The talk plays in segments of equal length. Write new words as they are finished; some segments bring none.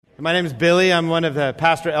My name is Billy. I'm one of the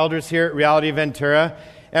pastor elders here at Reality Ventura,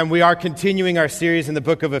 and we are continuing our series in the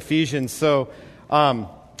book of Ephesians. So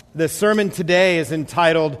the sermon today is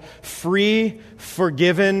entitled Free,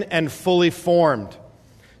 Forgiven, and Fully Formed.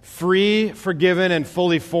 Free, forgiven, and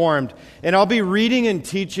fully formed. And I'll be reading and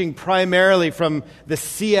teaching primarily from the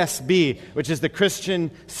CSB, which is the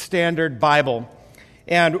Christian Standard Bible.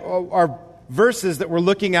 And our verses that we're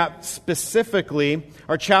looking at specifically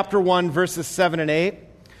are chapter 1, verses 7 and 8.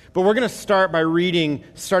 But we're going to start by reading,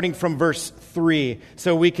 starting from verse 3,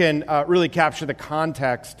 so we can really capture the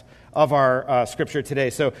context of our scripture today.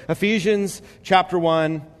 So Ephesians chapter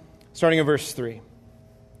 1, starting at verse 3.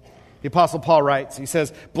 The Apostle Paul writes, he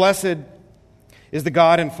says, "Blessed is the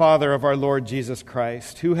God and Father of our Lord Jesus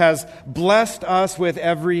Christ, who has blessed us with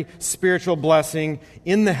every spiritual blessing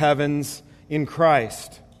in the heavens in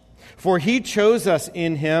Christ. For he chose us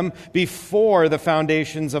in him before the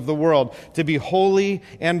foundations of the world to be holy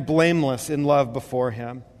and blameless in love before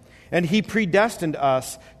him. And he predestined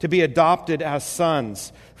us to be adopted as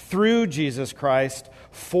sons through Jesus Christ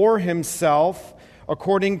for himself,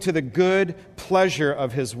 according to the good pleasure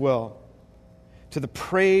of his will, to the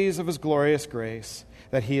praise of his glorious grace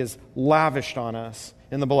that he has lavished on us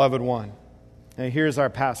in the Beloved One." And here's our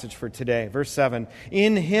passage for today, verse 7.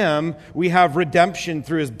 "In him we have redemption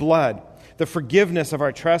through his blood, the forgiveness of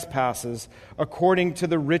our trespasses, according to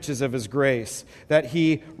the riches of his grace, that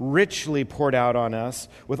he richly poured out on us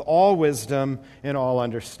with all wisdom and all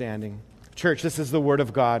understanding." Church, this is the word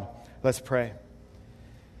of God. Let's pray.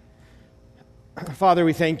 Father,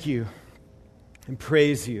 we thank you and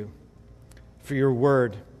praise you for your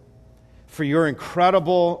word, for your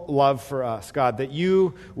incredible love for us, God, that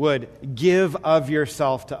you would give of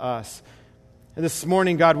yourself to us. And this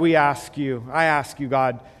morning, God, I ask you,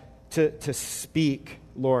 God, to speak,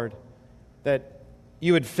 Lord, that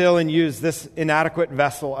you would fill and use this inadequate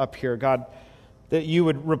vessel up here, God, that you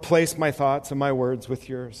would replace my thoughts and my words with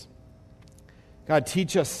yours. God,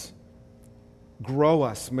 teach us, grow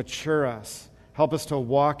us, mature us, help us to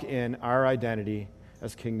walk in our identity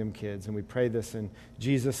as kingdom kids. And we pray this in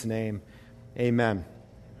Jesus' name. Amen.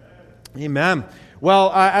 Amen.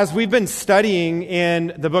 Well, as we've been studying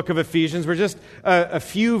in the book of Ephesians, we're just a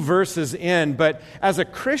few verses in, but as a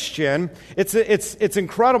Christian, it's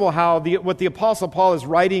incredible how what the Apostle Paul is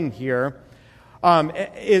writing here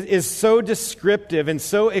is so descriptive and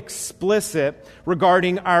so explicit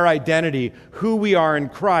regarding our identity, who we are in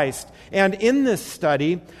Christ. And in this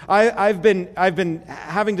study, I've been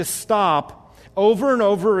having to stop over and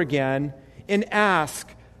over again and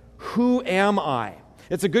ask, who am I?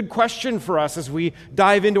 It's a good question for us as we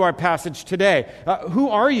dive into our passage today. Who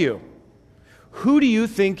are you? Who do you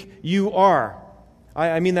think you are?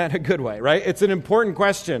 I mean that in a good way, right? It's an important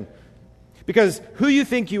question. Because who you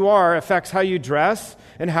think you are affects how you dress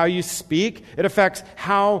and how you speak. It affects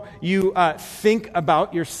how you think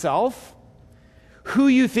about yourself. Who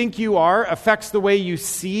you think you are affects the way you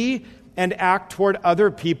see and act toward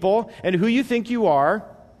other people. And who you think you are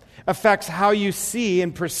affects how you see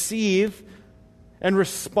and perceive and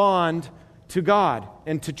respond to God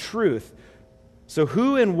and to truth. So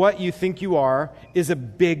who and what you think you are is a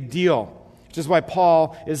big deal, which is why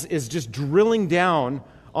Paul is just drilling down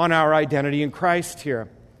on our identity in Christ here.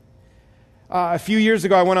 A few years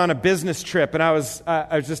ago, I went on a business trip, and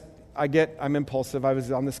I'm impulsive. I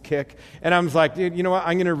was on this kick, and I was like, you know what?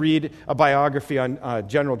 I'm going to read a biography on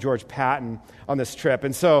General George Patton on this trip.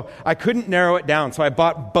 And so I couldn't narrow it down, so I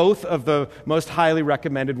bought both of the most highly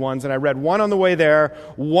recommended ones, and I read one on the way there,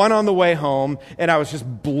 one on the way home, and I was just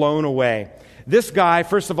blown away. This guy,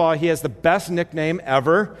 first of all, he has the best nickname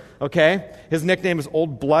ever, okay? His nickname is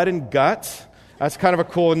Old Blood and Guts. That's kind of a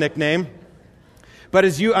cool nickname. But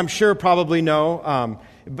as you, I'm sure, probably know,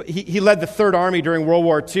 he led the Third Army during World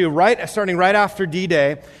War II, starting right after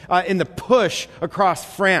D-Day, in the push across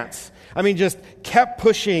France. I mean, just kept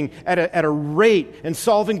pushing at a rate and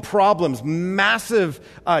solving problems. Massive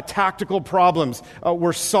tactical problems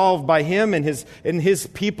were solved by him and his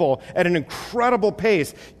people at an incredible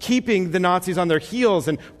pace, keeping the Nazis on their heels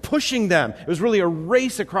and pushing them. It was really a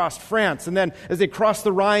race across France. And then as they crossed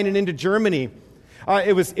the Rhine and into Germany,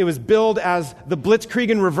 it was billed as the Blitzkrieg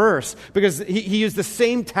in reverse, because he used the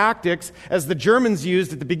same tactics as the Germans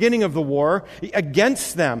used at the beginning of the war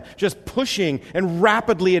against them, just pushing and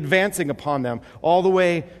rapidly advancing upon them all the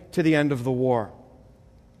way to the end of the war.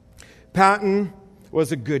 Patton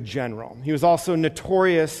was a good general. He was also a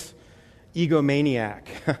notorious egomaniac.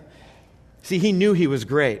 See, he knew he was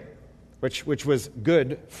great, which was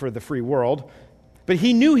good for the free world, but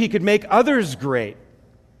he knew he could make others great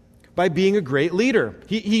by being a great leader.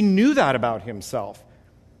 He knew that about himself.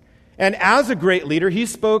 And as a great leader, he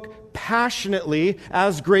spoke passionately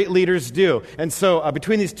as great leaders do. And so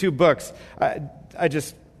between these two books,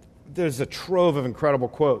 there's a trove of incredible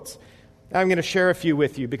quotes. I'm going to share a few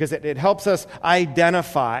with you because it helps us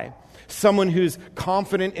identify someone who's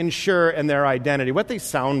confident and sure in their identity, what they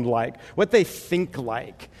sound like, what they think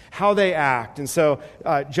like, how they act. And so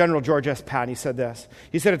General George S. Patton, he said this.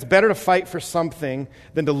 He said, it's better to fight for something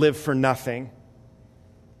than to live for nothing.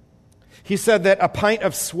 He said that a pint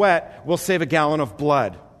of sweat will save a gallon of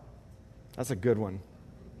blood. That's a good one.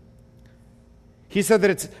 He said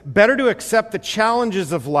that it's better to accept the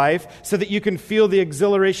challenges of life so that you can feel the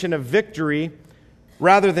exhilaration of victory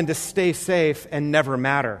rather than to stay safe and never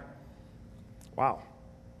matter. Wow.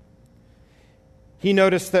 He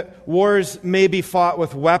noticed that wars may be fought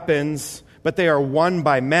with weapons, but they are won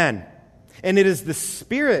by men. And it is the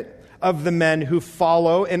spirit of the men who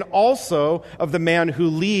follow and also of the man who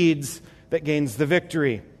leads that gains the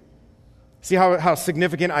victory. See how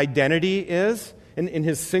significant identity is in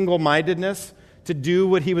his single-mindedness to do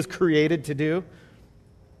what he was created to do?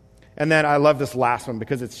 And then I love this last one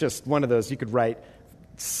because it's just one of those, you could write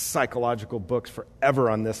psychological books forever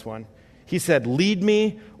on this one. He said, lead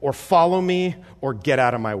me or follow me or get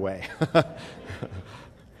out of my way.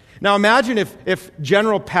 Now imagine if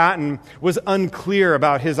General Patton was unclear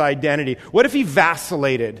about his identity. What if he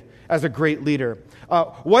vacillated as a great leader?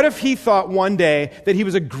 What if he thought one day that he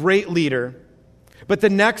was a great leader, but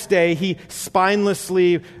the next day he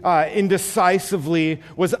spinelessly, indecisively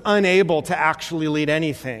was unable to actually lead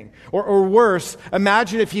anything? Or worse,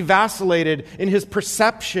 imagine if he vacillated in his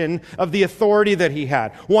perception of the authority that he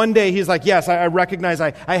had. One day he's like, yes, I recognize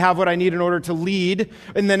I have what I need in order to lead.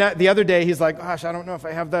 And then the other day he's like, gosh, I don't know if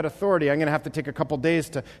I have that authority. I'm going to have to take a couple days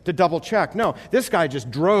to double check. No, this guy just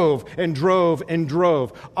drove and drove and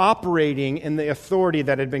drove, operating in the authority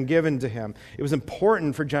that had been given to him. It was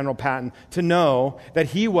important for General Patton to know that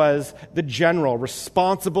he was the general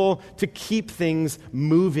responsible to keep things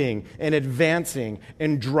moving and advancing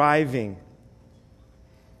and driving.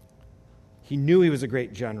 He knew he was a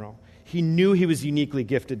great general. He knew he was uniquely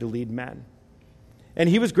gifted to lead men. And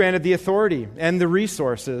he was granted the authority and the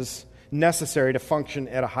resources necessary to function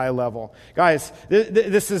at a high level. Guys,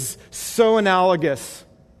 this is so analogous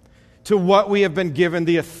to what we have been given,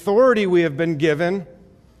 the authority we have been given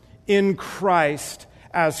in Christ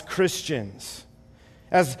as Christians.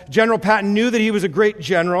 As General Patton knew that he was a great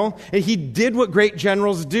general, and he did what great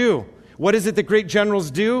generals do. What is it that great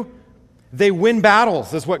generals do? They win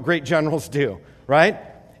battles, is what great generals do, right?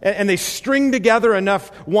 And they string together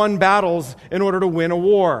enough won battles in order to win a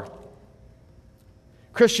war.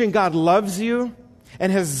 Christian, God loves you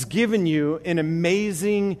and has given you an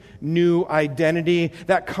amazing new identity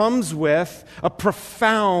that comes with a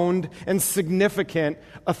profound and significant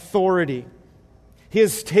authority. He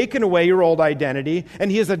has taken away your old identity, and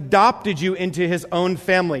he has adopted you into his own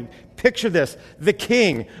family. Picture this, the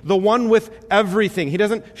king, the one with everything. He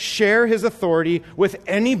doesn't share his authority with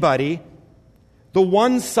anybody. The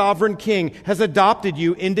one sovereign king has adopted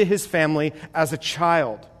you into his family as a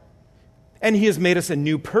child. And he has made us a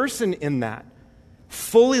new person in that.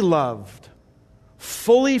 Fully loved,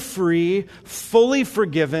 fully free, fully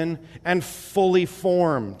forgiven, and fully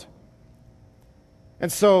formed. And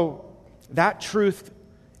so, that truth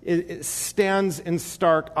it stands in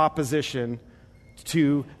stark opposition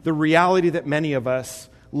to the reality that many of us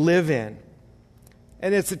live in.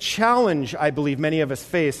 And it's a challenge, I believe, many of us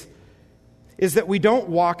face, is that we don't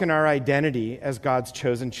walk in our identity as God's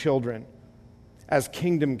chosen children, as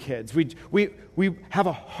kingdom kids. We have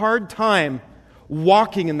a hard time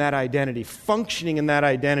walking in that identity, functioning in that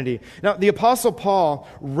identity. Now, the Apostle Paul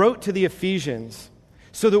wrote to the Ephesians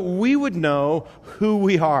so that we would know who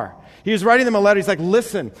we are. He was writing them a letter. He's like,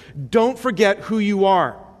 listen, don't forget who you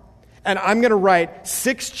are. And I'm going to write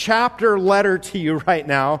 6-chapter letter to you right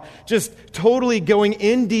now, just totally going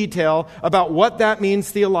in detail about what that means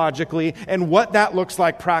theologically and what that looks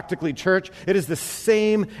like practically. Church, it is the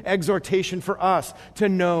same exhortation for us to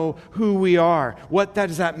know who we are. What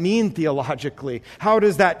does that mean theologically? How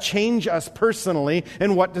does that change us personally?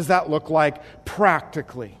 And what does that look like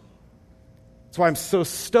practically? That's why I'm so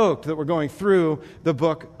stoked that we're going through the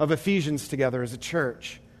book of Ephesians together as a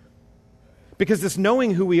church. Because this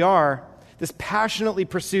knowing who we are, this passionately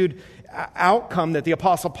pursued outcome that the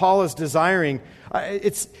Apostle Paul is desiring,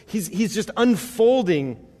 he's just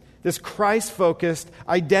unfolding this Christ-focused,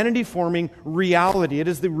 identity-forming reality. It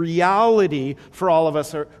is the reality for all of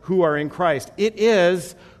us who are in Christ. It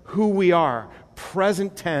is who we are,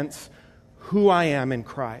 present tense, who I am in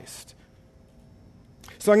Christ.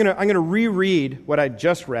 So I'm going to reread what I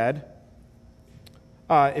just read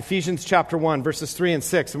Ephesians chapter 1, verses 3 and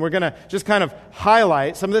 6. And we're going to just kind of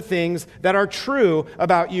highlight some of the things that are true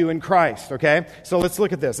about you in Christ, okay? So let's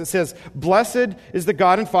look at this. It says, "Blessed is the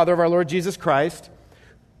God and Father of our Lord Jesus Christ,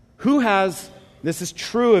 who has," this is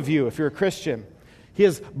true of you if you're a Christian, "He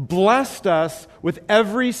has blessed us with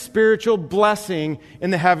every spiritual blessing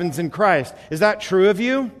in the heavens in Christ." Is that true of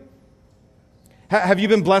you? Have you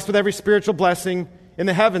been blessed with every spiritual blessing in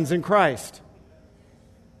the heavens in Christ?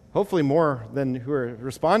 Hopefully more than who are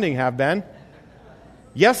responding have been.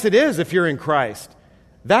 Yes, it is if you're in Christ.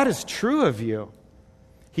 That is true of you.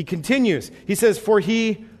 He continues. He says, "For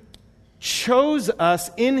He chose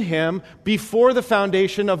us in Him before the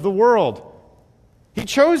foundation of the world." He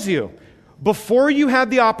chose you. Before you had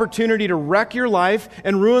the opportunity to wreck your life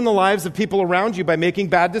and ruin the lives of people around you by making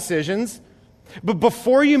bad decisions, but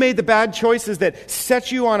before you made the bad choices that set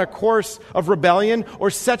you on a course of rebellion or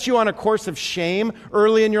set you on a course of shame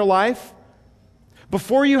early in your life,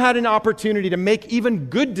 before you had an opportunity to make even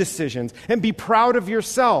good decisions and be proud of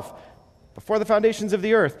yourself, before the foundations of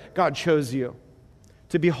the earth, God chose you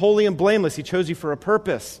to be holy and blameless. He chose you for a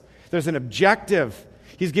purpose. There's an objective.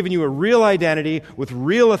 He's given you a real identity with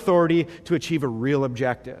real authority to achieve a real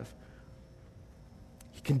objective.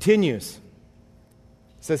 He continues.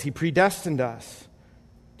 It says He predestined us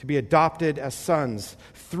to be adopted as sons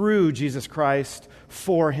through Jesus Christ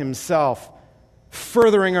for Himself,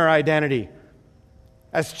 furthering our identity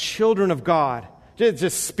as children of God. It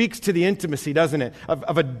just speaks to the intimacy, doesn't it,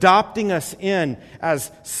 of adopting us in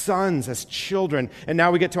as sons, as children. And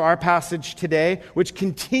now we get to our passage today, which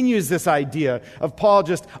continues this idea of Paul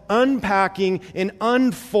just unpacking and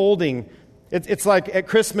unfolding. It's like at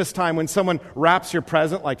Christmas time when someone wraps your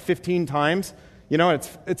present like 15 times. You know,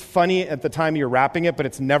 it's funny at the time you're wrapping it, but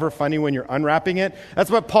it's never funny when you're unwrapping it.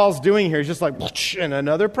 That's what Paul's doing here. He's just like, and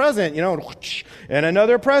another present, and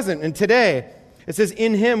another present. And today, it says,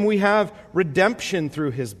 "In Him we have redemption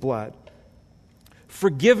through His blood,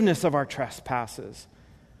 forgiveness of our trespasses."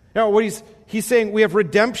 Now, what he's saying, we have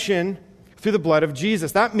redemption through the blood of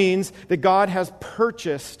Jesus. That means that God has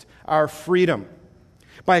purchased our freedom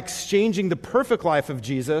by exchanging the perfect life of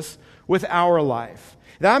Jesus with our life.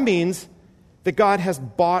 That means that God has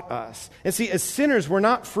bought us. And see, as sinners, we're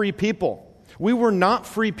not free people. We were not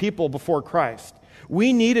free people before Christ.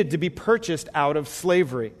 We needed to be purchased out of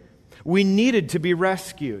slavery. We needed to be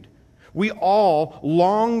rescued. We all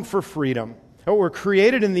long for freedom. We're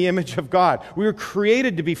created in the image of God. We were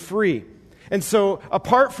created to be free. And so,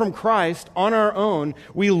 apart from Christ, on our own,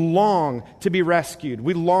 we long to be rescued.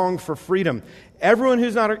 We long for freedom. Everyone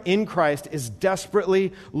who's not in Christ is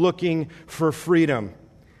desperately looking for freedom.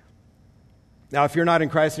 Now, if you're not in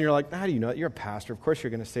Christ and you're like, how do you know that? You're a pastor. Of course you're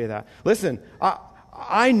going to say that. Listen,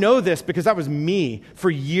 I know this because that was me for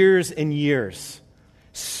years and years.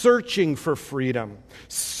 Searching for freedom.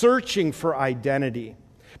 Searching for identity.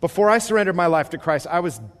 Before I surrendered my life to Christ, I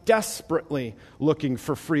was desperately looking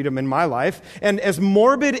for freedom in my life. And as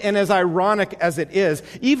morbid and as ironic as it is,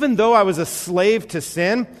 even though I was a slave to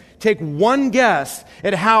sin, take one guess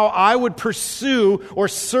at how I would pursue or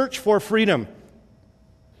search for freedom.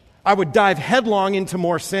 I would dive headlong into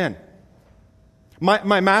more sin.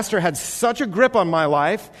 My master had such a grip on my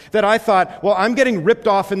life that I thought, well, I'm getting ripped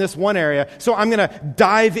off in this one area, so I'm going to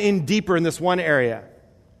dive in deeper in this one area.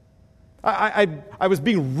 I was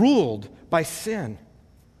being ruled by sin.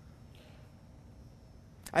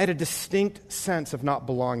 I had a distinct sense of not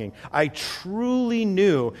belonging. I truly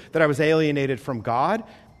knew that I was alienated from God,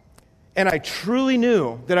 and I truly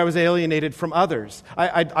knew that I was alienated from others.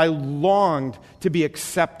 I longed to be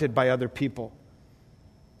accepted by other people.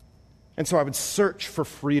 And so I would search for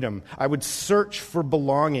freedom. I would search for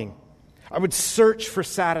belonging. I would search for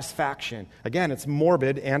satisfaction. Again, it's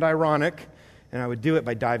morbid and ironic, and I would do it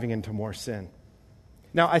by diving into more sin.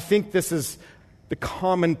 Now, I think this is the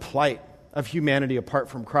common plight of humanity apart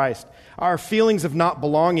from Christ. Our feelings of not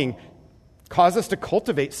belonging cause us to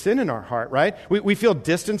cultivate sin in our heart, right? We feel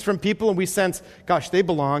distance from people and we sense, gosh, they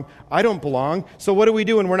belong, I don't belong. So what do we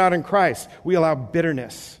do when we're not in Christ? We allow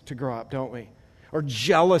bitterness to grow up, don't we? Or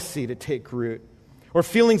jealousy to take root. Or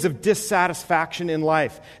feelings of dissatisfaction in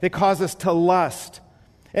life. They cause us to lust.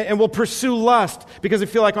 And we'll pursue lust because we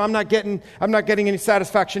feel like, oh, I'm not getting any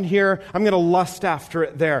satisfaction here. I'm going to lust after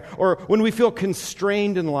it there. Or when we feel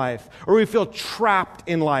constrained in life, or we feel trapped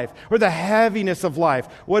in life, or the heaviness of life,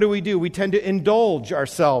 what do? We tend to indulge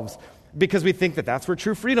ourselves because we think that that's where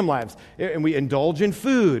true freedom lies. And we indulge in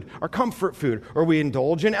food, or comfort food, or we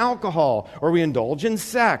indulge in alcohol, or we indulge in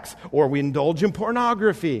sex, or we indulge in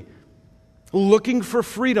pornography. Looking for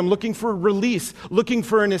freedom, looking for release, looking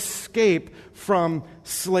for an escape from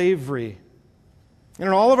slavery. And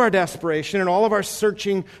in all of our desperation, in all of our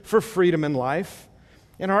searching for freedom in life,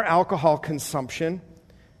 in our alcohol consumption,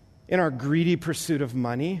 in our greedy pursuit of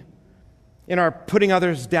money, in our putting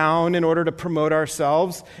others down in order to promote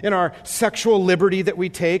ourselves, in our sexual liberty that we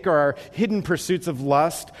take, or our hidden pursuits of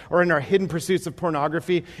lust, or in our hidden pursuits of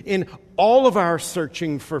pornography, in all of our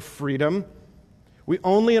searching for freedom, we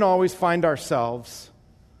only and always find ourselves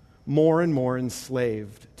more and more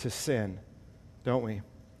enslaved to sin, don't we?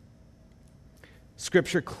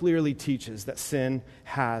 Scripture clearly teaches that sin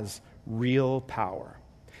has real power.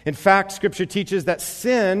 In fact, Scripture teaches that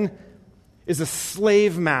sin is a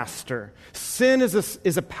slave master. Sin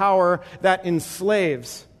is a power that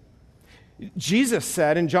enslaves. Jesus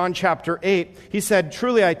said in John chapter 8, he said,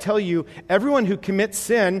 "Truly I tell you, everyone who commits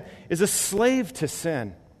sin is a slave to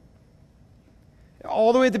sin."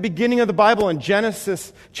 All the way at the beginning of the Bible in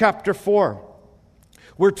Genesis chapter 4,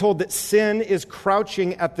 we're told that sin is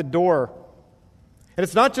crouching at the door. And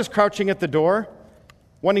it's not just crouching at the door,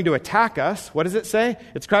 wanting to attack us. What does it say?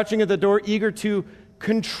 It's crouching at the door, eager to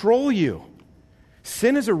control you.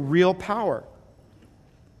 Sin is a real power.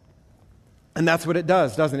 And that's what it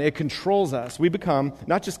does, doesn't it? It controls us. We become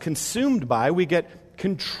not just consumed by, we get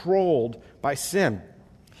controlled by sin.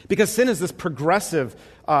 Because sin is this progressive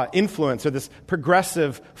influence, or this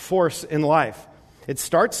progressive force in life. It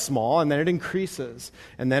starts small, and then it increases,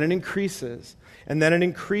 and then it increases, and then it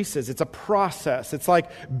increases. It's a process. It's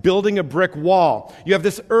like building a brick wall. You have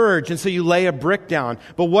this urge, and so you lay a brick down.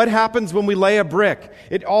 But what happens when we lay a brick?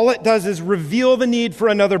 All it does is reveal the need for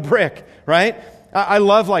another brick, right? I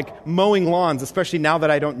love like mowing lawns, especially now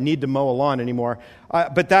that I don't need to mow a lawn anymore.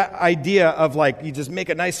 But that idea of like, you just make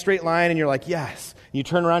a nice straight line, and you're like, yes. And you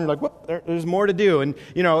turn around, and you're like, whoop, there's more to do. And,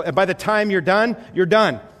 by the time you're done, you're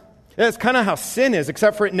done. That's kind of how sin is,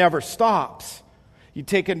 except for it never stops. You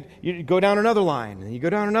go down another line, and you go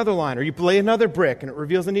down another line, or you lay another brick, and it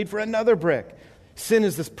reveals the need for another brick. Sin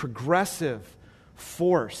is this progressive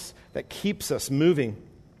force that keeps us moving.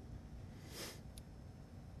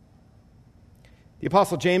 The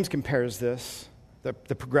Apostle James compares this,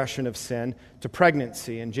 the progression of sin, to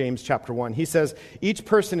pregnancy in James chapter 1. He says, each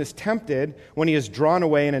person is tempted when he is drawn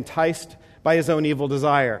away and enticed by his own evil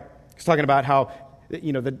desire. He's talking about how,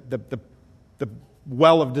 the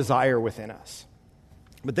well of desire within us.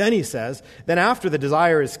 But then he says, then after the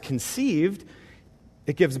desire is conceived,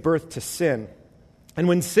 it gives birth to sin. And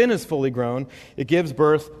when sin is fully grown, it gives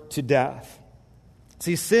birth to death.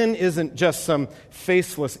 See, sin isn't just some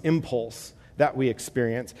faceless impulse that we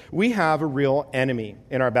experience. We have a real enemy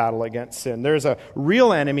in our battle against sin. There's a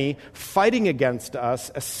real enemy fighting against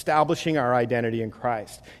us, establishing our identity in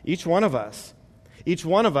Christ. Each one of us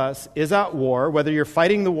is at war, whether you're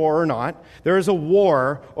fighting the war or not. There is a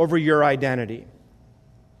war over your identity.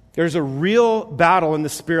 There's a real battle in the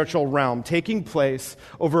spiritual realm taking place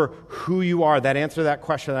over who you are. That answer to that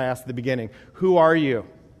question I asked at the beginning. Who are you?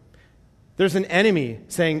 There's an enemy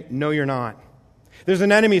saying, no, you're not. There's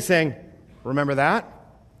an enemy saying, remember that?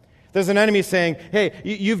 There's an enemy saying, hey,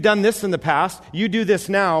 you've done this in the past. You do this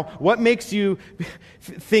now. What makes you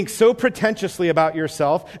think so pretentiously about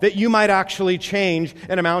yourself that you might actually change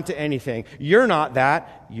and amount to anything? You're not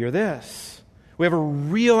that. You're this. We have a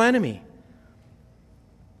real enemy.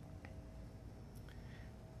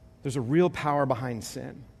 There's a real power behind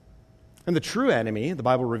sin. And the true enemy, the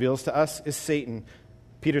Bible reveals to us, is Satan.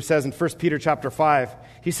 Peter says in 1 Peter chapter 5,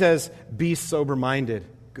 he says, be sober-minded.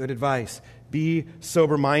 Good advice. Be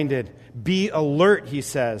sober-minded. Be alert, he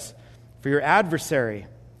says. For your adversary,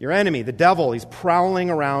 your enemy, the devil, he's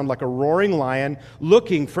prowling around like a roaring lion,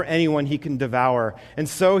 looking for anyone he can devour. And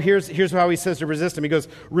so here's how he says to resist him. He goes,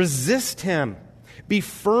 resist him. Be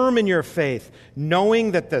firm in your faith,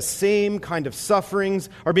 knowing that the same kind of sufferings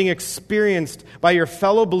are being experienced by your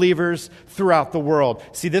fellow believers throughout the world.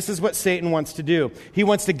 See, this is what Satan wants to do. He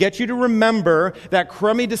wants to get you to remember that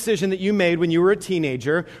crummy decision that you made when you were a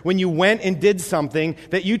teenager, when you went and did something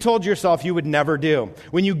that you told yourself you would never do,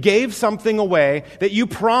 when you gave something away that you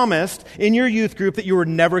promised in your youth group that you were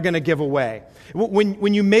never going to give away.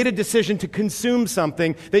 When you made a decision to consume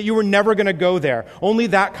something that you were never going to go there. Only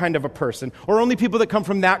that kind of a person, or only people that come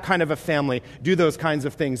from that kind of a family do those kinds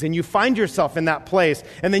of things. And you find yourself in that place,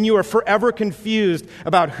 and then you are forever confused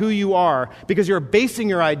about who you are because you're basing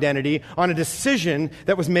your identity on a decision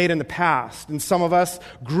that was made in the past. And some of us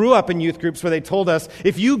grew up in youth groups where they told us,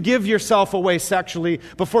 if you give yourself away sexually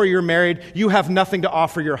before you're married, you have nothing to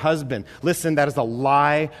offer your husband. Listen, that is a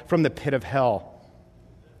lie from the pit of hell.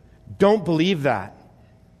 Don't believe that.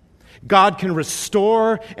 God can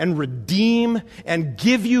restore and redeem and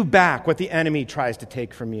give you back what the enemy tries to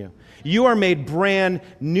take from you. You are made brand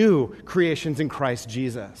new creations in Christ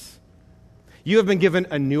Jesus. You have been given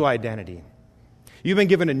a new identity. You've been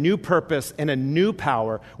given a new purpose and a new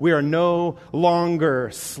power. We are no longer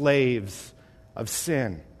slaves of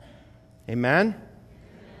sin. Amen?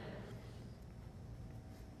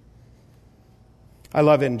 I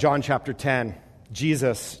love in John chapter 10,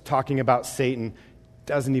 Jesus talking about Satan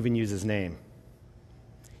doesn't even use his name.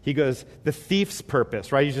 He goes, the thief's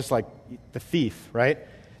purpose, right? He's just like the thief, right?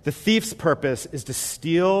 The thief's purpose is to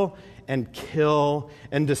steal and kill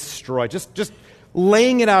and destroy. Just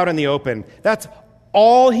laying it out in the open. That's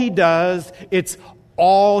all he does. It's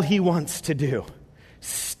all he wants to do.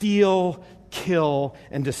 Steal, kill,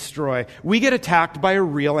 and destroy. We get attacked by a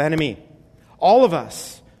real enemy. All of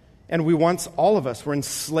us. And all of us were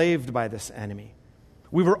enslaved by this enemy.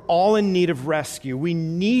 We were all in need of rescue. We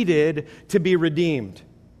needed to be redeemed.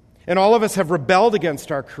 And all of us have rebelled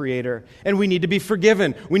against our Creator, and we need to be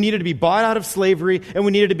forgiven. We needed to be bought out of slavery, and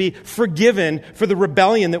we needed to be forgiven for the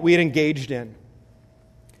rebellion that we had engaged in.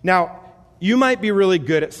 Now, you might be really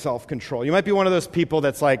good at self-control. You might be one of those people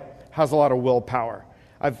that's like, has a lot of willpower.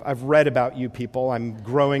 I've read about you people. I'm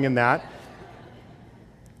growing in that.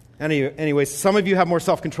 Anyways, some of you have more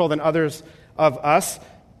self-control than others of us.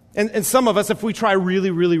 And some of us, if we try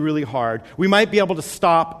really, really, really hard, we might be able to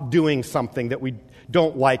stop doing something that we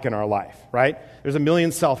don't like in our life, right? There's a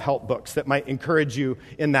million self-help books that might encourage you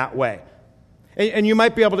in that way. And you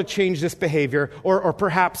might be able to change this behavior or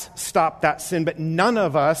perhaps stop that sin, but none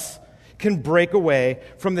of us can break away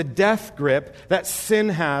from the death grip that sin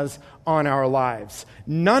has on our lives.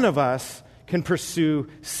 None of us can pursue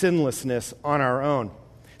sinlessness on our own.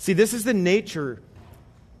 See, this is the nature.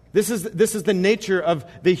 This is the nature of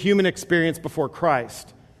the human experience before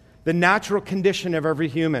Christ. The natural condition of every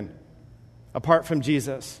human, apart from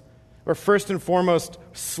Jesus. We're first and foremost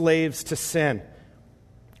slaves to sin.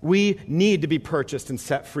 We need to be purchased and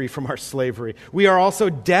set free from our slavery. We are also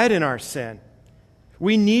dead in our sin.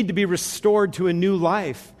 We need to be restored to a new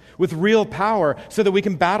life with real power so that we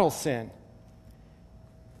can battle sin.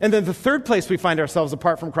 And then the third place we find ourselves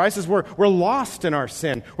apart from Christ is we're lost in our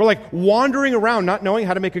sin. We're like wandering around not knowing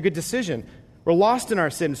how to make a good decision. We're lost in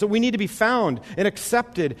our sin. So we need to be found and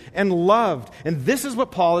accepted and loved. And this is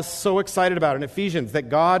what Paul is so excited about in Ephesians, that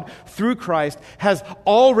God, through Christ, has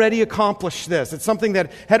already accomplished this. It's something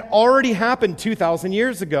that had already happened 2,000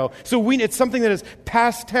 years ago. So it's something that is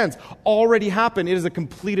past tense, already happened. It is a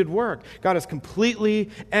completed work. God has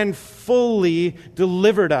completely and fully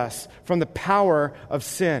delivered us from the power of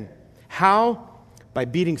sin. How? By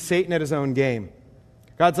beating Satan at his own game.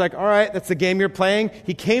 God's like, all right, that's the game you're playing.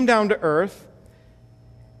 He came down to earth.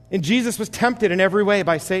 And Jesus was tempted in every way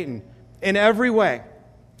by Satan. In every way.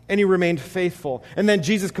 And he remained faithful. And then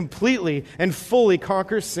Jesus completely and fully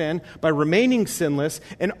conquers sin by remaining sinless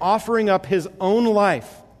and offering up his own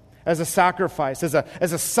life as a sacrifice, as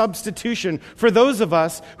a substitution for those of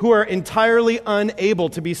us who are entirely unable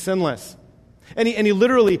to be sinless. And he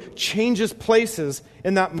literally changes places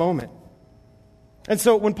in that moment. And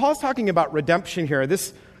so when Paul's talking about redemption here,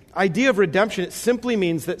 this idea of redemption, it simply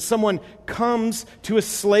means that someone comes to a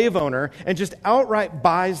slave owner and just outright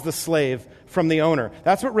buys the slave from the owner.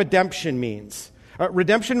 That's what redemption means.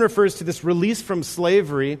 Redemption refers to this release from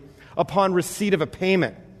slavery upon receipt of a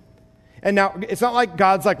payment. And now, it's not like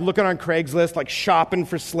God's like looking on Craigslist, like shopping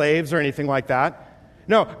for slaves or anything like that.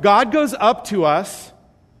 No, God goes up to us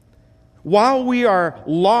while we are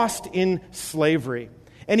lost in slavery.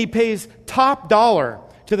 And he pays top dollar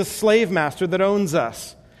to the slave master that owns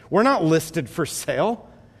us. We're not listed for sale.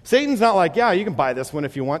 Satan's not like, yeah, you can buy this one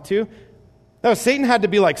if you want to. No, Satan had to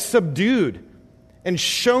be like subdued and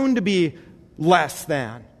shown to be less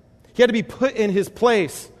than. He had to be put in his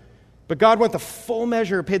place. But God went the full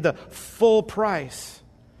measure, paid the full price,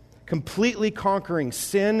 completely conquering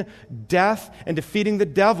sin, death, and defeating the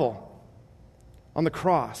devil on the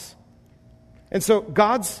cross. And so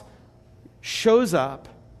God shows up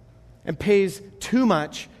and pays too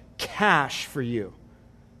much cash for you.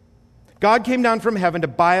 God came down from heaven to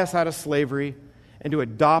buy us out of slavery and to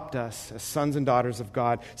adopt us as sons and daughters of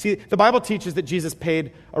God. See, the Bible teaches that Jesus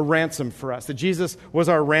paid a ransom for us, that Jesus was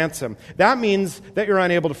our ransom. That means that you're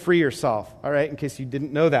unable to free yourself, all right, in case you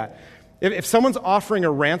didn't know that. If someone's offering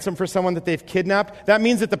a ransom for someone that they've kidnapped, that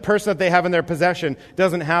means that the person that they have in their possession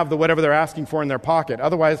doesn't have the whatever they're asking for in their pocket.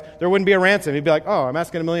 Otherwise, there wouldn't be a ransom. He'd be like, oh, I'm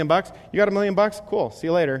asking $1 million. You got $1 million? Cool, see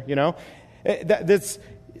you later, you know.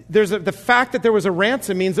 The fact that there was a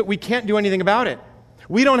ransom means that we can't do anything about it.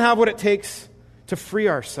 We don't have what it takes to free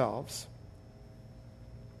ourselves.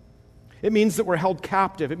 It means that we're held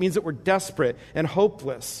captive. It means that we're desperate and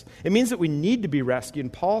hopeless. It means that we need to be rescued.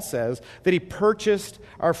 And Paul says that he purchased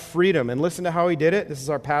our freedom. And listen to how he did it. This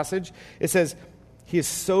is our passage. It says, He is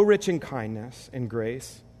so rich in kindness and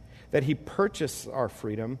grace that he purchased our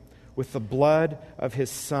freedom with the blood of his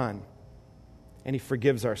Son, and he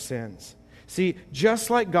forgives our sins. See, just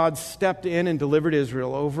like God stepped in and delivered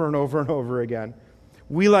Israel over and over and over again,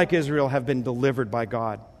 we, like Israel, have been delivered by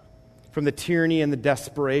God from the tyranny and the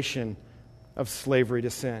desperation of slavery to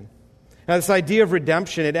sin. Now, this idea of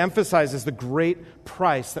redemption, it emphasizes the great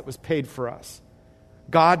price that was paid for us.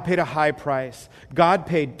 God paid a high price. God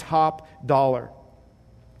paid top dollar.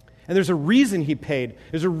 And there's a reason he paid.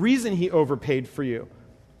 There's a reason he overpaid for you.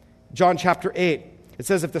 John chapter 8, it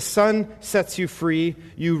says, if the Son sets you free,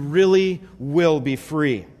 you really will be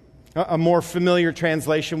free. A more familiar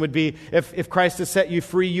translation would be, if Christ has set you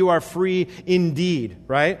free, you are free indeed,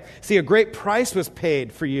 right? See, a great price was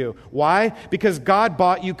paid for you. Why? Because God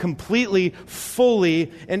bought you completely,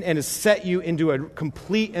 fully, and has set you into a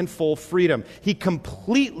complete and full freedom. He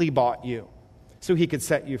completely bought you so he could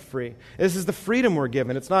set you free. This is the freedom we're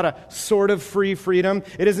given. It's not a sort of free freedom.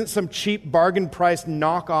 It isn't some cheap bargain price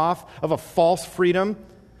knockoff of a false freedom.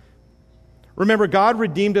 Remember, God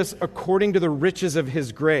redeemed us according to the riches of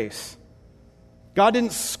his grace. God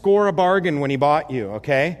didn't score a bargain when he bought you,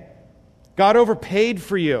 okay? God overpaid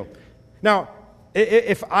for you. Now,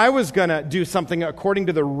 if I was going to do something according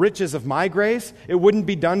to the riches of my grace, it wouldn't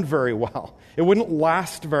be done very well. It wouldn't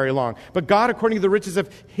last very long. But God, according to the riches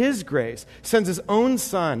of his grace, sends his own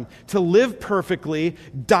Son to live perfectly,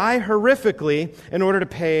 die horrifically, in order to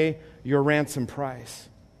pay your ransom price.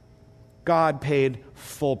 God paid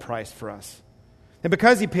full price for us. And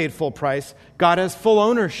because he paid full price, God has full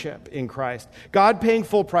ownership in Christ. God paying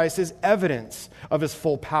full price is evidence of his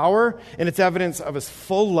full power, and it's evidence of his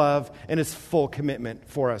full love and his full commitment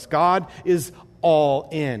for us. God is all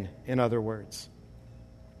in other words.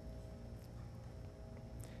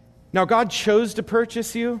 Now, God chose to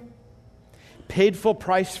purchase you, paid full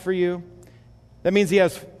price for you. That means he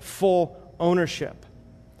has full ownership.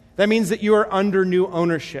 That means that you are under new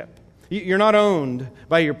ownership. You're not owned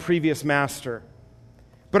by your previous master.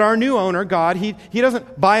 But our new owner, God, he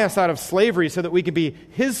doesn't buy us out of slavery so that we could be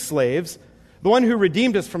his slaves. The one who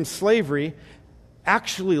redeemed us from slavery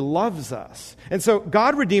actually loves us. And so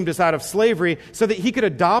God redeemed us out of slavery so that he could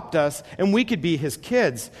adopt us and we could be his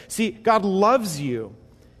kids. See, God loves you.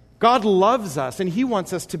 God loves us and he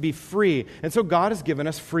wants us to be free. And so God has given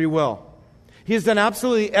us free will. He has done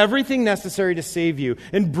absolutely everything necessary to save you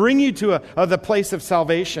and bring you to the place of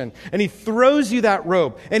salvation. And he throws you that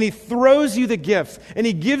rope, and he throws you the gifts, and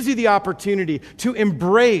he gives you the opportunity to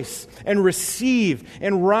embrace and receive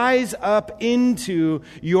and rise up into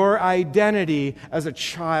your identity as a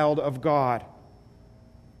child of God.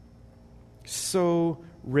 So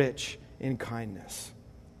rich in kindness.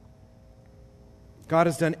 God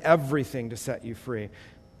has done everything to set you free.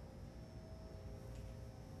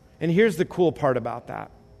 And here's the cool part about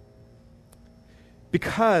that.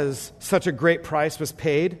 Because such a great price was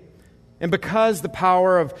paid, and because the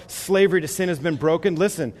power of slavery to sin has been broken,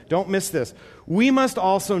 listen, don't miss this. We must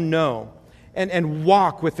also know and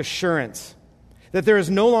walk with assurance that there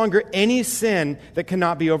is no longer any sin that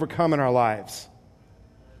cannot be overcome in our lives.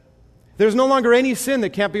 There's no longer any sin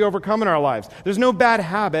that can't be overcome in our lives. There's no bad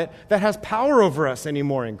habit that has power over us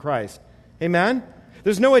anymore in Christ. Amen?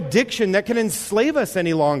 There's no addiction that can enslave us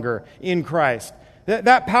any longer in Christ.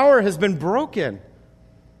 That power has been broken.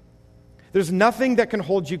 There's nothing that can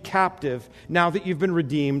hold you captive now that you've been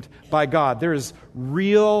redeemed by God. There is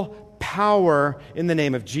real power in the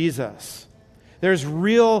name of Jesus. There's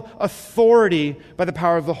real authority by the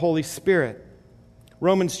power of the Holy Spirit.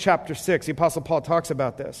 Romans chapter 6, the Apostle Paul talks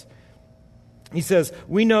about this. He says,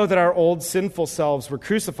 we know that our old sinful selves were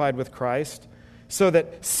crucified with Christ, so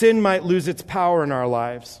that sin might lose its power in our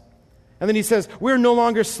lives. And then he says, we're no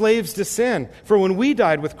longer slaves to sin. For when we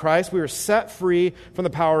died with Christ, we were set free from the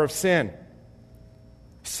power of sin.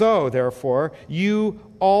 So, therefore, you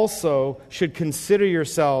also should consider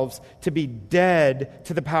yourselves to be dead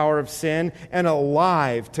to the power of sin and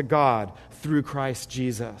alive to God through Christ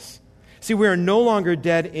Jesus. See, we are no longer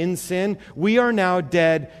dead in sin. We are now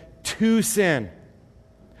dead to sin.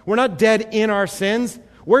 We're not dead in our sins.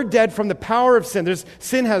 We're dead from the power of sin.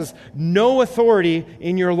 Sin has no authority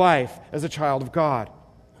in your life as a child of God.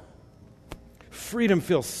 Freedom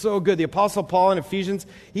feels so good. The Apostle Paul in Ephesians,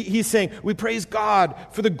 he's saying, we praise God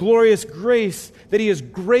for the glorious grace that he has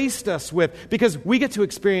graced us with, because we get to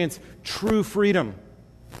experience true freedom,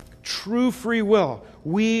 true free will.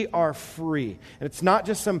 We are free. And it's not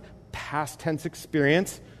just some past tense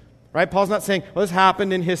experience. Right? Paul's not saying, well, this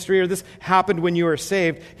happened in history or this happened when you were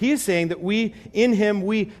saved. He is saying that in him,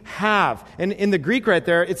 we have. And in the Greek right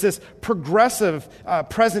there, it's this progressive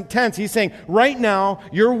present tense. He's saying, right now,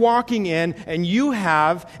 you're walking in and you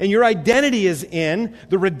have, and your identity is in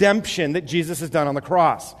the redemption that Jesus has done on the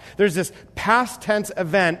cross. There's this past tense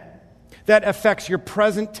event that affects your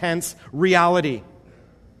present tense reality.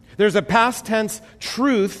 There's a past tense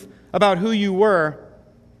truth about who you were,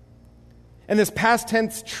 and this past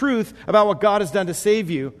tense truth about what God has done to save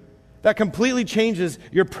you, that completely changes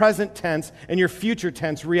your present tense and your future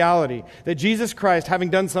tense reality. That Jesus Christ, having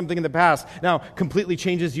done something in the past, now completely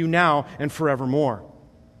changes you now and forevermore.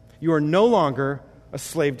 You are no longer a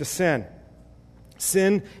slave to sin.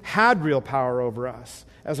 Sin had real power over us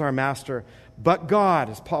as our master, but God,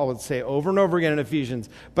 as Paul would say over and over again in Ephesians,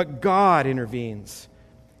 but God intervenes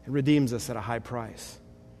and redeems us at a high price.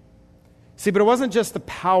 See, but it wasn't just the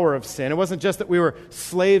power of sin. It wasn't just that we were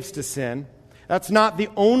slaves to sin. That's not the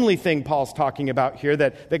only thing Paul's talking about here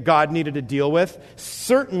that God needed to deal with.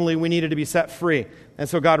 Certainly, we needed to be set free. And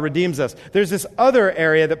so God redeems us. There's this other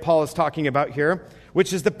area that Paul is talking about here,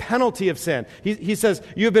 which is the penalty of sin. He says,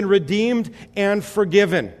 you have been redeemed and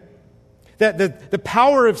forgiven. That the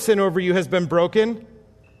power of sin over you has been broken,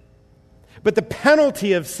 but the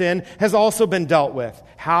penalty of sin has also been dealt with.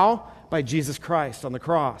 How? By Jesus Christ on the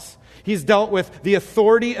cross. He's dealt with the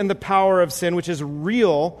authority and the power of sin, which is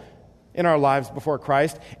real in our lives before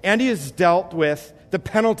Christ, and he has dealt with the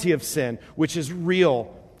penalty of sin, which is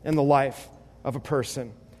real in the life of a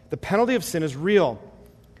person. The penalty of sin is real.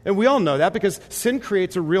 And we all know that because sin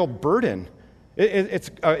creates a real burden. It's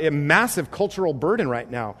a massive cultural burden right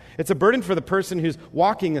now. It's a burden for the person who's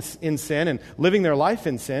walking in sin and living their life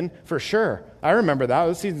in sin, for sure. I remember that.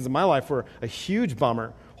 Those seasons of my life were a huge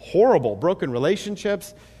bummer. Horrible, broken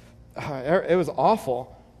relationships. It was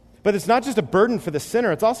awful. But it's not just a burden for the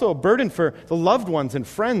sinner. It's also a burden for the loved ones and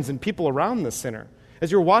friends and people around the sinner.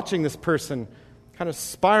 As you're watching this person kind of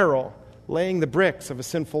spiral, laying the bricks of a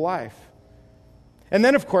sinful life. And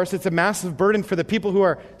then, of course, it's a massive burden for the people who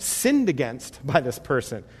are sinned against by this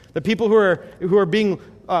person. The people who are being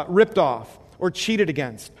ripped off or cheated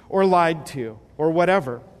against or lied to or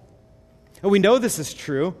whatever. And we know this is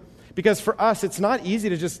true because for us, it's not easy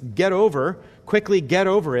to just quickly get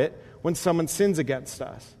over it when someone sins against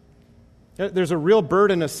us. There's a real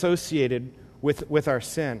burden associated with our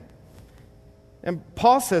sin. And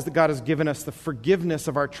Paul says that God has given us the forgiveness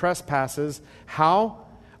of our trespasses. How?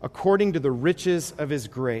 According to the riches of his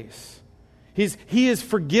grace. He has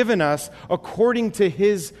forgiven us according to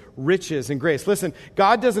his riches and grace. Listen,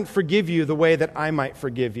 God doesn't forgive you the way that I might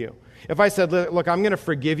forgive you. If I said, look, I'm going to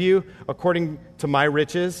forgive you according to my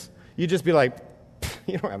riches, you'd just be like,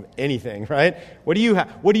 you don't have anything, right? What do you have?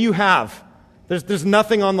 What do you have? There's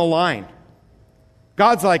nothing on the line.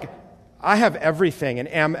 God's like, I have everything and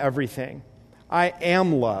am everything. I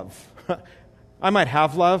am love. I might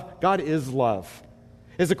have love. God is love.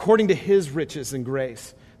 It's according to his riches and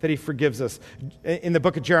grace that he forgives us. In the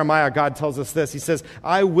book of Jeremiah, God tells us this. He says,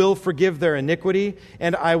 I will forgive their iniquity,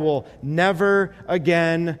 and I will never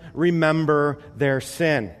again remember their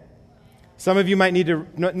sin. Some of you might need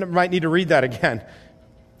to read that again.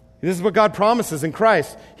 This is what God promises in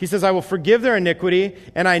Christ. He says, I will forgive their iniquity,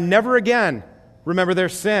 and I never again remember their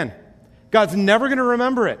sin. God's never going to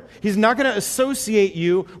remember it. He's not going to associate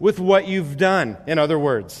you with what you've done, in other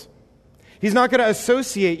words. He's not going to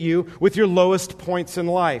associate you with your lowest points in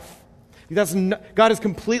life. God has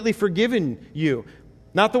completely forgiven you.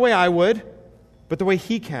 Not the way I would, but the way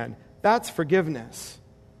he can. That's forgiveness.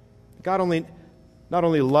 God not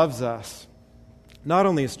only loves us, not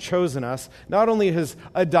only has chosen us, not only has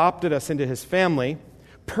adopted us into his family,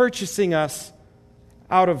 purchasing us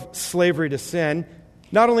out of slavery to sin,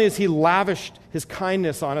 not only has he lavished his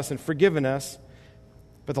kindness on us and forgiven us,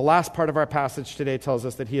 but the last part of our passage today tells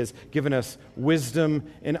us that he has given us wisdom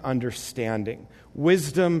and understanding.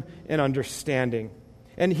 Wisdom and understanding.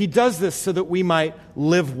 And he does this so that we might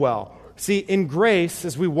live well. See, in grace,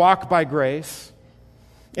 as we walk by grace,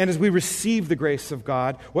 and as we receive the grace of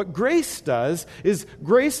God, what grace does is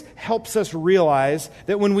grace helps us realize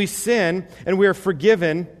that when we sin and we are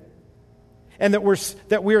forgiven and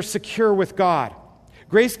that we are secure with God,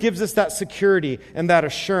 grace gives us that security and that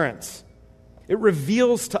assurance. It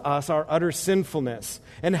reveals to us our utter sinfulness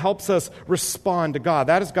and helps us respond to God.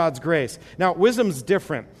 That is God's grace. Now, wisdom's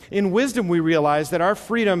different. In wisdom, we realize that our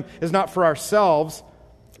freedom is not for ourselves,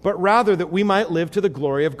 but rather that we might live to the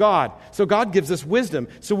glory of God. So God gives us wisdom.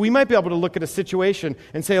 So we might be able to look at a situation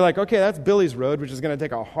and say, like, okay, that's Billy's road, which is going to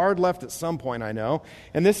take a hard left at some point, I know.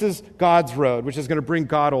 And this is God's road, which is going to bring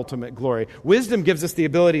God ultimate glory. Wisdom gives us the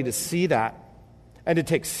ability to see that. and to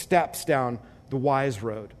take steps down the wise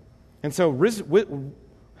road. And so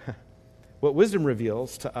what wisdom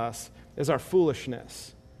reveals to us is our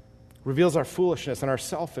foolishness, reveals our foolishness and our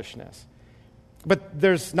selfishness. But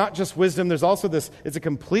there's not just wisdom, there's also this, it's a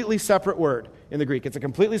completely separate word in the Greek. It's a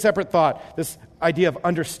completely separate thought, this idea of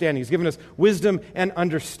understanding. He's given us wisdom and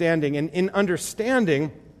understanding. And in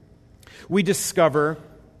understanding, we discover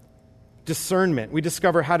discernment. We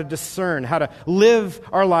discover how to discern, how to live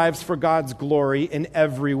our lives for God's glory in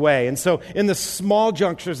every way. And so in the small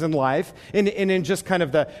junctures in life, and in just kind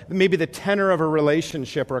of maybe the tenor of a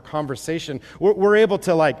relationship or a conversation, we're able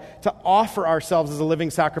to offer ourselves as a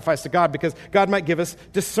living sacrifice to God, because God might give us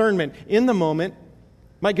discernment in the moment,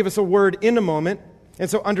 might give us a word in a moment.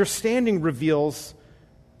 And so understanding reveals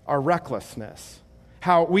our recklessness,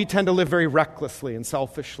 how we tend to live very recklessly and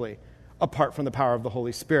selfishly apart from the power of the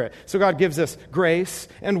Holy Spirit. So God gives us grace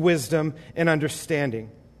and wisdom and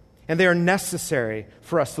understanding. And they are necessary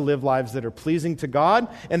for us to live lives that are pleasing to God,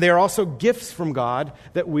 and they are also gifts from God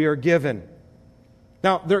that we are given.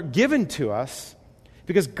 Now, they're given to us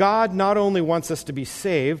because God not only wants us to be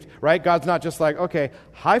saved, right? God's not just like, okay,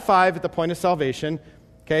 high five at the point of salvation.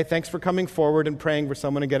 Okay, thanks for coming forward and praying for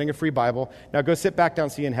someone and getting a free Bible. Now go sit back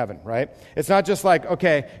down, see you in heaven, right? It's not just like,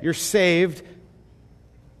 okay, you're saved.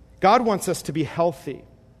 God wants us to be healthy.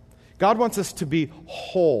 God wants us to be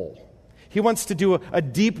whole. He wants to do a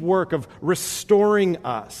deep work of restoring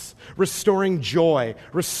us, restoring joy,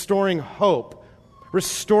 restoring hope,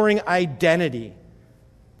 restoring identity.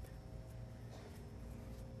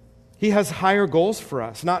 He has higher goals for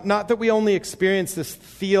us. Not that we only experience this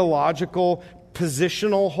theological,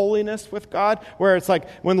 positional holiness with God, where it's like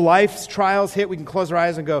when life's trials hit, we can close our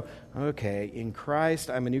eyes and go, okay, in Christ,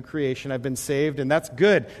 I'm a new creation, I've been saved, and that's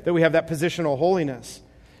good that we have that positional holiness.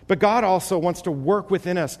 But God also wants to work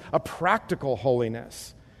within us a practical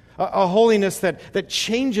holiness, a holiness that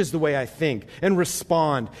changes the way I think and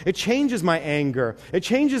respond. It changes my anger. It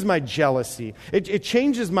changes my jealousy. It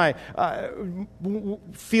changes my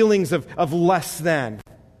feelings of less than.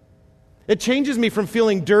 It changes me from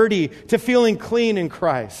feeling dirty to feeling clean in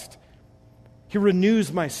Christ. He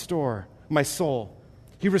renews my soul.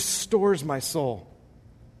 He restores my soul.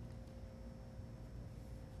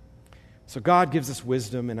 So God gives us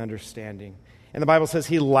wisdom and understanding. And the Bible says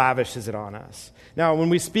He lavishes it on us. Now, when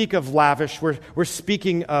we speak of lavish, we're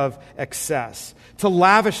speaking of excess. To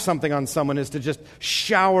lavish something on someone is to just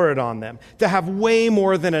shower it on them, to have way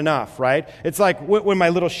more than enough, right? It's like when my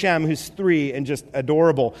little Shem, who's 3 and just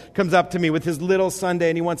adorable, comes up to me with his little sundae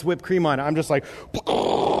and he wants whipped cream on it. I'm just like,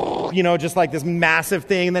 just like this massive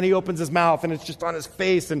thing. And then he opens his mouth and it's just on his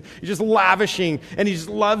face and he's just lavishing and he just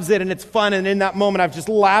loves it and it's fun. And in that moment, I've just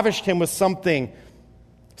lavished him with something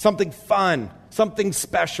fun, something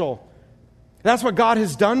special. That's what God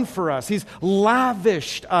has done for us. He's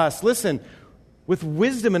lavished us. Listen, with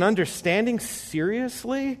wisdom and understanding,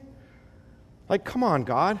 seriously? Like, come on,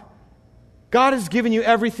 God. God has given you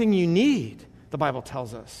everything you need, the Bible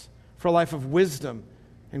tells us, for a life of wisdom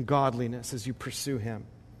and godliness as you pursue Him.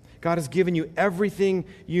 God has given you everything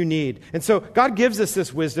you need. And so God gives us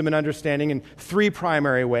this wisdom and understanding in 3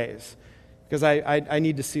 primary ways, because I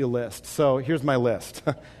need to see a list. So here's my list.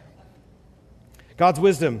 God's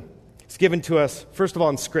wisdom is given to us, first of all,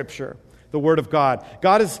 in Scripture, the Word of God.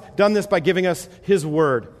 God has done this by giving us His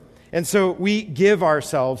Word. And so we give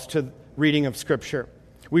ourselves to reading of Scripture.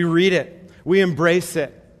 We read it. We embrace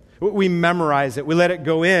it. We memorize it. We let it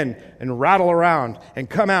go in and rattle around and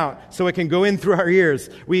come out so it can go in through our ears.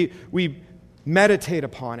 We meditate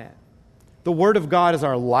upon it. The Word of God is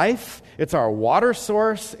our life. It's our water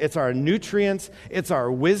source. It's our nutrients. It's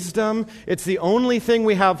our wisdom. It's the only thing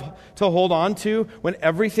we have to hold on to when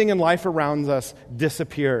everything in life around us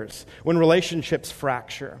disappears, when relationships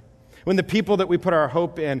fracture, when the people that we put our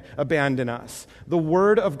hope in abandon us. The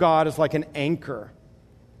Word of God is like an anchor.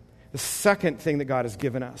 The second thing that God has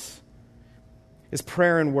given us is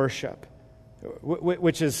prayer and worship,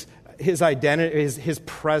 which is His identity, His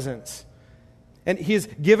presence. And He's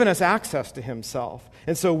given us access to Himself.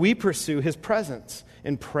 And so we pursue His presence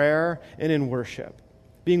in prayer and in worship,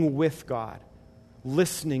 being with God,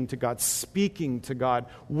 listening to God, speaking to God,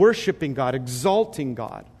 worshiping God, exalting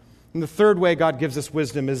God. And the third way God gives us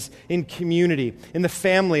wisdom is in community, in the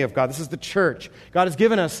family of God. This is the church. God has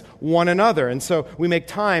given us one another. And so we make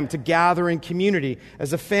time to gather in community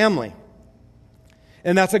as a family.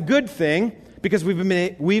 And that's a good thing because we've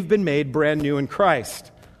been made brand new in Christ.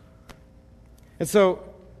 And so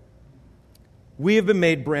we have been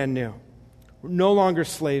made brand new. We're no longer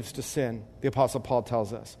slaves to sin, the Apostle Paul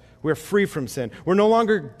tells us. We're free from sin. We're no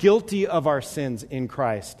longer guilty of our sins in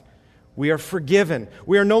Christ. We are forgiven.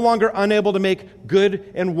 We are no longer unable to make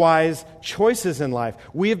good and wise choices in life.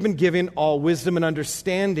 We have been given all wisdom and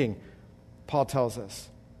understanding, Paul tells us.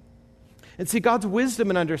 And see, God's wisdom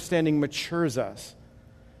and understanding matures us.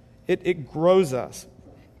 It grows us.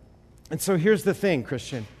 And so here's the thing,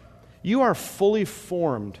 Christian. You are fully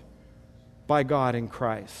formed by God in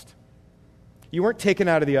Christ. You weren't taken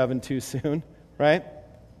out of the oven too soon, right?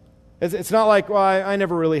 It's not like, well, I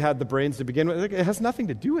never really had the brains to begin with. It has nothing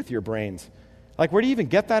to do with your brains. Like, where do you even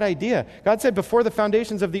get that idea? God said before the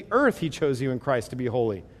foundations of the earth, He chose you in Christ to be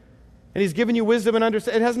holy. And He's given you wisdom and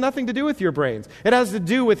understanding. It has nothing to do with your brains. It has to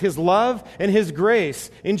do with His love and His grace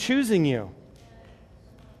in choosing you.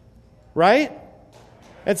 Right?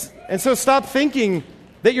 And so stop thinking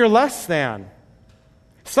that you're less than.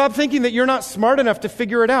 Stop thinking that you're not smart enough to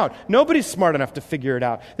figure it out. Nobody's smart enough to figure it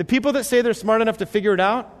out. The people that say they're smart enough to figure it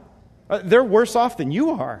out, they're worse off than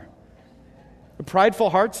you are. A prideful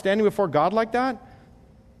heart standing before God like that?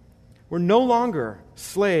 We're no longer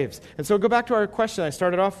slaves. And so go back to our question I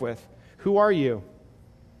started off with. Who are you?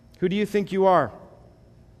 Who do you think you are?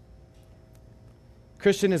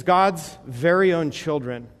 Christian, as God's very own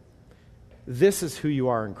children, this is who you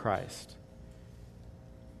are in Christ.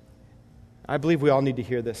 I believe we all need to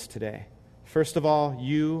hear this today. First of all,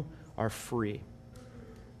 you are free.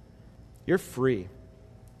 You're free.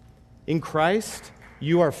 In Christ,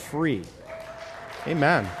 you are free.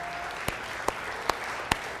 Amen.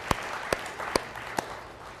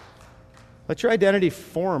 Let your identity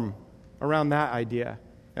form around that idea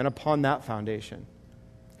and upon that foundation.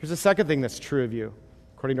 Here's the second thing that's true of you,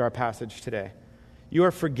 according to our passage today. You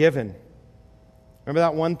are forgiven. Remember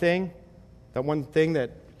that one thing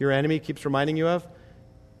that your enemy keeps reminding you of?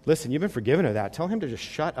 Listen, you've been forgiven of that. Tell him to just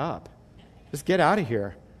shut up. Just get out of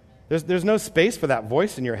here. There's no space for that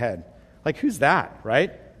voice in your head. Like, who's that,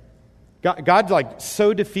 right? God like,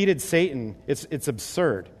 so defeated Satan, it's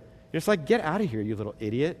absurd. You're just like, get out of here, you little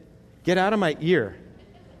idiot. Get out of my ear.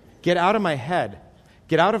 Get out of my head.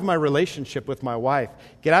 Get out of my relationship with my wife.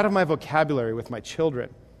 Get out of my vocabulary with my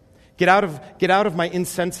children. Get out of my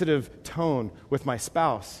insensitive tone with my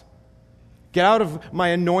spouse. Get out of my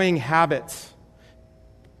annoying habits.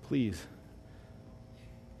 Please.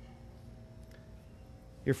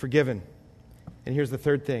 You're forgiven. And here's the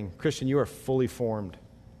third thing. Christian, you are fully formed.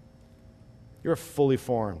 You are fully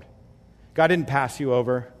formed. God didn't pass you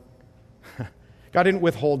over. God didn't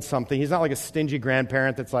withhold something. He's not like a stingy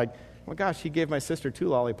grandparent that's like, oh gosh, he gave my sister 2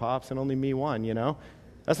 lollipops and only me 1, you know?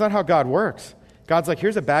 That's not how God works. God's like,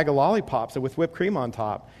 here's a bag of lollipops with whipped cream on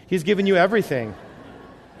top. He's given you everything.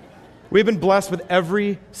 We've been blessed with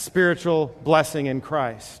every spiritual blessing in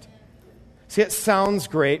Christ. See, it sounds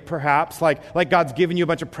great, perhaps, like God's given you a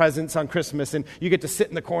bunch of presents on Christmas and you get to sit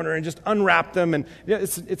in the corner and just unwrap them. And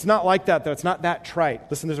it's not like that, though. It's not that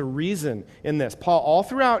trite. Listen, there's a reason in this. Paul, all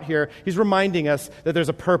throughout here, he's reminding us that there's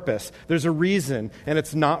a purpose, there's a reason, and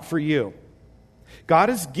it's not for you. God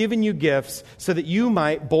has given you gifts so that you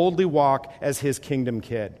might boldly walk as His kingdom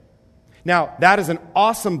kid. Now, that is an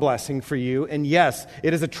awesome blessing for you, and yes,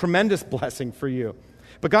 it is a tremendous blessing for you.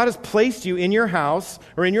 But God has placed you in your house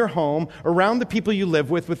or in your home, around the people you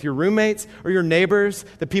live with your roommates or your neighbors,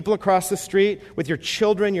 the people across the street, with your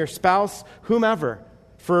children, your spouse, whomever,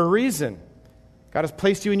 for a reason. God has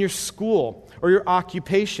placed you in your school or your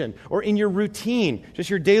occupation or in your routine, just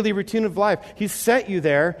your daily routine of life. He's set you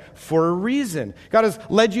there for a reason. God has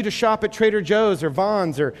led you to shop at Trader Joe's or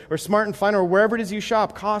Vons or Smart & Final or wherever it is you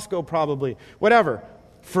shop, Costco probably, whatever,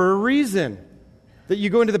 for a reason. That you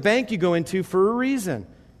go into the bank you go into for a reason.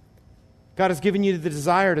 God has given you the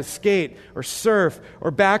desire to skate or surf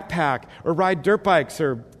or backpack or ride dirt bikes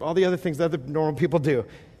or all the other things that other normal people do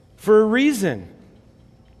for a reason.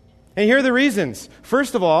 And here are the reasons.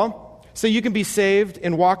 First of all, so you can be saved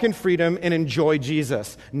and walk in freedom and enjoy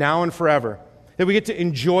Jesus now and forever. That we get to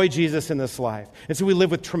enjoy Jesus in this life. And so we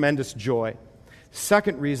live with tremendous joy.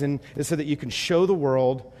 Second reason is so that you can show the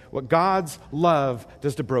world what God's love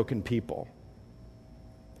does to broken people.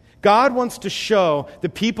 God wants to show the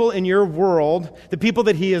people in your world, the people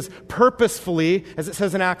that He is purposefully, as it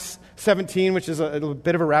says in Acts 17, which is a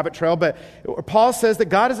bit of a rabbit trail, but Paul says that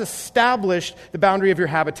God has established the boundary of your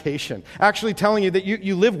habitation, actually telling you that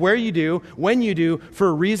you live where you do, when you do, for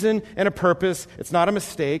a reason and a purpose. It's not a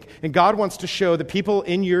mistake. And God wants to show the people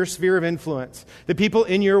in your sphere of influence, the people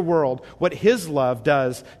in your world, what His love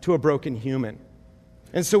does to a broken human.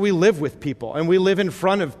 And so we live with people, and we live in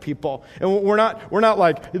front of people. And we're not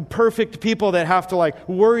like perfect people that have to like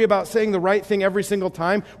worry about saying the right thing every single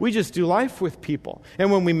time. We just do life with people.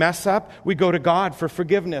 And when we mess up, we go to God for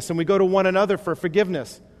forgiveness, and we go to one another for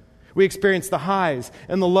forgiveness. We experience the highs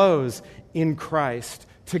and the lows in Christ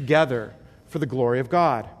together for the glory of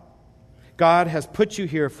God. God has put you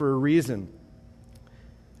here for a reason.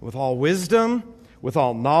 With all wisdom, with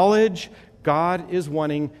all knowledge, God is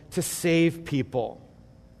wanting to save people.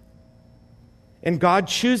 And God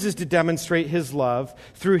chooses to demonstrate His love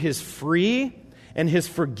through His free and His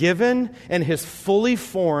forgiven and His fully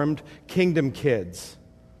formed kingdom kids.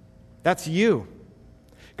 That's you.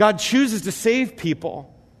 God chooses to save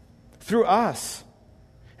people through us.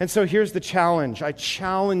 And so here's the challenge. I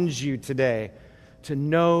challenge you today to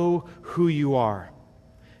know who you are.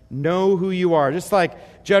 Know who you are. Just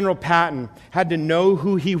like General Patton had to know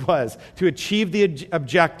who he was to achieve the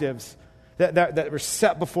objectives that were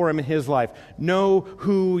set before him in his life. Know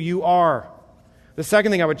who you are. The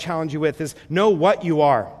second thing I would challenge you with is know what you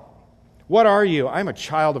are. What are you? I'm a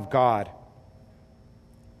child of God.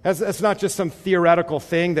 That's not just some theoretical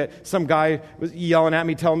thing that some guy was yelling at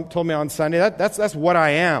me, told me on Sunday. That's what I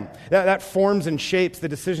am. That forms and shapes the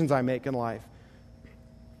decisions I make in life.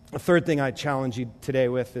 The third thing I challenge you today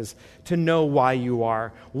with is to know why you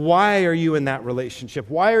are. Why are you in that relationship?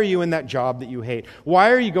 Why are you in that job that you hate?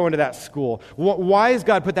 Why are you going to that school? Why has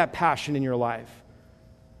God put that passion in your life?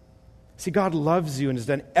 See, God loves you and has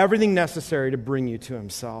done everything necessary to bring you to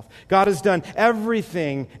Himself. God has done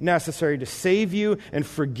everything necessary to save you and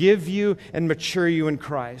forgive you and mature you in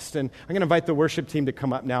Christ. And I'm going to invite the worship team to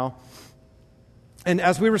come up now. And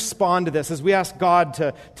as we respond to this, as we ask God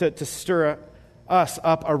to stir us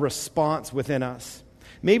up a response within us,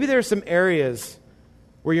 maybe there are some areas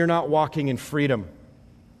where you're not walking in freedom.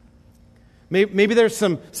 Maybe there's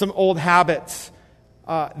some old habits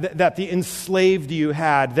that the enslaved you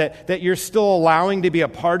had, that you're still allowing to be a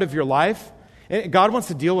part of your life. And God wants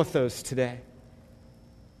to deal with those today.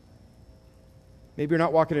 Maybe you're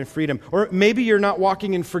not walking in freedom. Or maybe you're not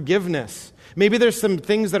walking in forgiveness. Maybe there's some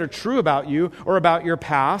things that are true about you or about your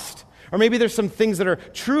past. Or maybe there's some things that are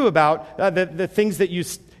true about the things that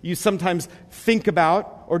you sometimes think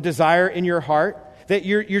about or desire in your heart, that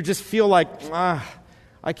you just feel like,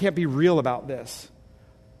 I can't be real about this.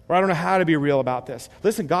 Or I don't know how to be real about this.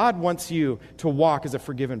 Listen, God wants you to walk as a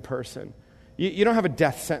forgiven person. You don't have a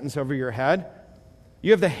death sentence over your head.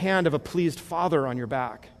 You have the hand of a pleased Father on your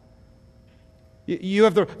back. You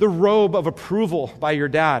have the robe of approval by your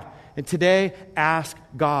dad. And today, ask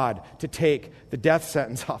God to take the death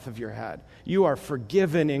sentence off of your head. You are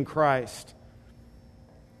forgiven in Christ.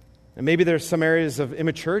 And maybe there's some areas of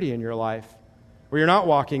immaturity in your life where you're not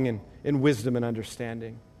walking in wisdom and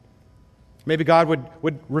understanding. Maybe God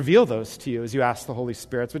would reveal those to you as you ask the Holy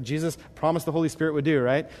Spirit. That's what Jesus promised the Holy Spirit would do,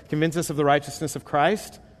 right? Convince us of the righteousness of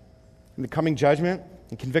Christ and the coming judgment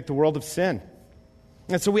and convict the world of sin.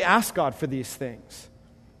 And so we ask God for these things.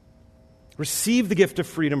 Receive the gift of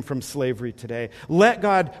freedom from slavery today. Let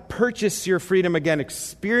God purchase your freedom again.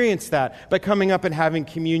 Experience that by coming up and having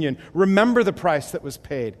communion. Remember the price that was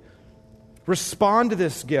paid. Respond to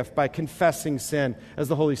this gift by confessing sin as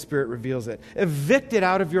the Holy Spirit reveals it. Evict it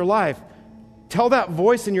out of your life. Tell that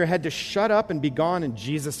voice in your head to shut up and be gone in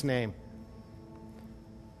Jesus' name.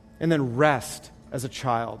 And then rest as a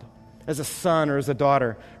child, as a son or as a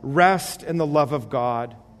daughter. Rest in the love of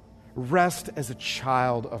God. Rest as a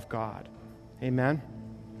child of God. Amen.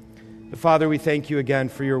 Father, we thank you again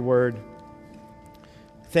for your word.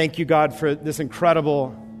 Thank you, God, for this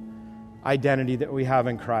incredible identity that we have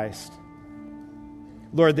in Christ.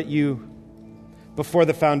 Lord, that you, before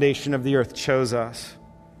the foundation of the earth, chose us.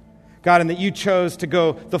 God, and that you chose to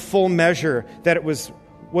go the full measure that it was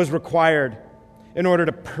required in order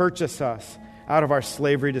to purchase us out of our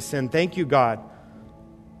slavery to sin. Thank you, God,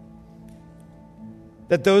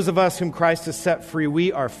 that those of us whom Christ has set free,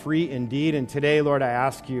 we are free indeed. And today, Lord, I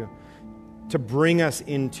ask you to bring us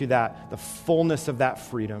into that, the fullness of that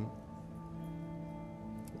freedom.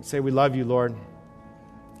 Say, we love you, Lord.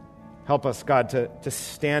 Help us, God, to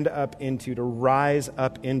stand up into, to rise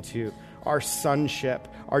up into our sonship,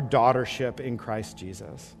 our daughtership in Christ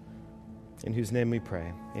Jesus, in whose name we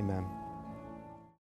pray. Amen.